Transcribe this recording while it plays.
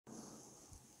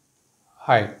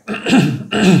Hi.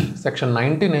 Section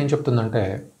 19 ఏం చెప్తుందంటే,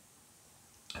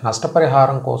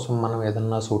 నష్టపరిహారం కోసం మనం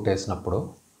ఏదన్నా సూట్ వేసినప్పుడు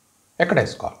ఎక్కడ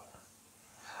వేసుకోవాలి?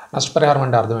 నష్టపరిహారం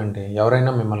అంటే అర్థం ఏంటి?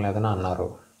 ఎవరైనా మిమ్మల్ని ఏదైనా అన్నారు,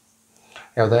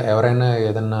 ఎవరైనా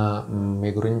ఏదన్నా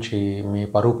మీ గురించి మీ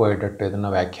పరువు పోయేటట్టు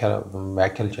ఏదన్నా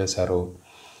వ్యాఖ్యలు చేశారు,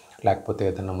 లేకపోతే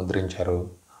ఏదన్నా ముద్రించారు,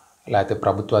 లేకపోతే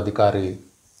ప్రభుత్వ అధికారి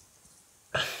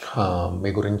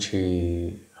మీ గురించి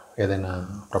ఏదైనా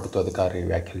ప్రభుత్వ అధికారి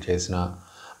వ్యాఖ్యలు చేసినా,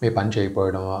 మీ పని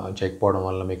చేయకపోవడం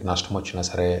వల్ల మీకు నష్టం వచ్చినా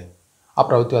సరే, ఆ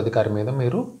ప్రభుత్వ అధికారి మీద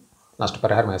మీరు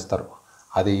నష్టపరిహారం వేస్తారు.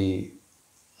 అది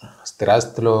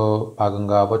స్థిరాస్తిలో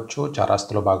భాగంగా అవ్వచ్చు,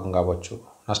 చరాస్తిలో భాగంగా అవ్వచ్చు.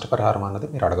 నష్టపరిహారం అన్నది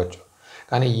మీరు అడగచ్చు.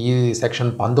 కానీ ఈ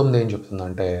సెక్షన్ 19 ఏం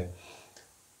చెప్తుందంటే,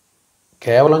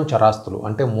 కేవలం చరాస్తులు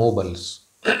అంటే మూవబుల్స్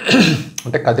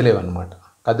అంటే కదిలేవన్నమాట.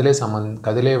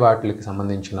 కదిలే వాటికి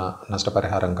సంబంధించిన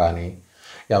నష్టపరిహారం కానీ,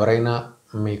 ఎవరైనా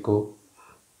మీకు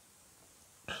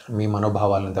మీ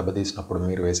మనోభావాలను దెబ్బతీసినప్పుడు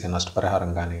మీరు వేసే నష్టపరిహారం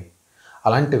కానీ,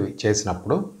 అలాంటివి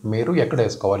చేసినప్పుడు మీరు ఎక్కడ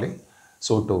వేసుకోవాలి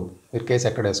మీరు కేసు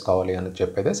ఎక్కడ వేసుకోవాలి అని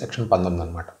చెప్పేదే సెక్షన్ 19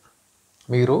 అనమాట.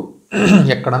 మీరు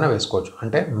ఎక్కడైనా వేసుకోవచ్చు.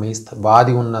 అంటే మీ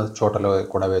వాది ఉన్న చోటలో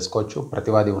కూడా వేసుకోవచ్చు,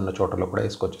 ప్రతివాది ఉన్న చోటలో కూడా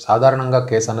వేసుకోవచ్చు. సాధారణంగా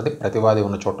కేసు అనేది ప్రతివాది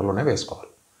ఉన్న చోటలోనే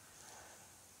వేసుకోవాలి.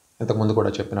 ఇంతకుముందు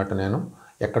కూడా చెప్పినట్టు నేను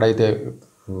ఎక్కడైతే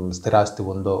స్థిరాస్తి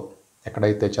ఉందో,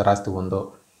 ఎక్కడైతే చరాస్తి ఉందో,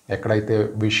 ఎక్కడైతే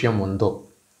విషయం ఉందో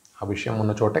ఆ విషయం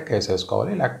ఉన్న చోటే కేసు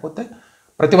వేసుకోవాలి, లేకపోతే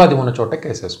ప్రతివాది ఉన్న చోటే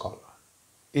కేసు వేసుకోవాలి.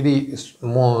 ఇది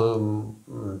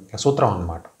సూత్రం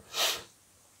అన్నమాట.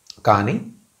 కానీ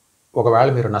ఒకవేళ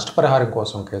మీరు నష్టపరిహారం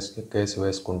కోసం కేసు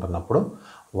వేసుకుంటున్నప్పుడు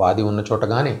వాది ఉన్న చోట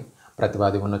కానీ,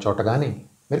 ప్రతివాది ఉన్న చోట కానీ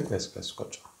మీరు కేసు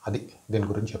వేసుకోవచ్చు. అది దీని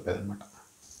గురించి చెప్పేదన్నమాట.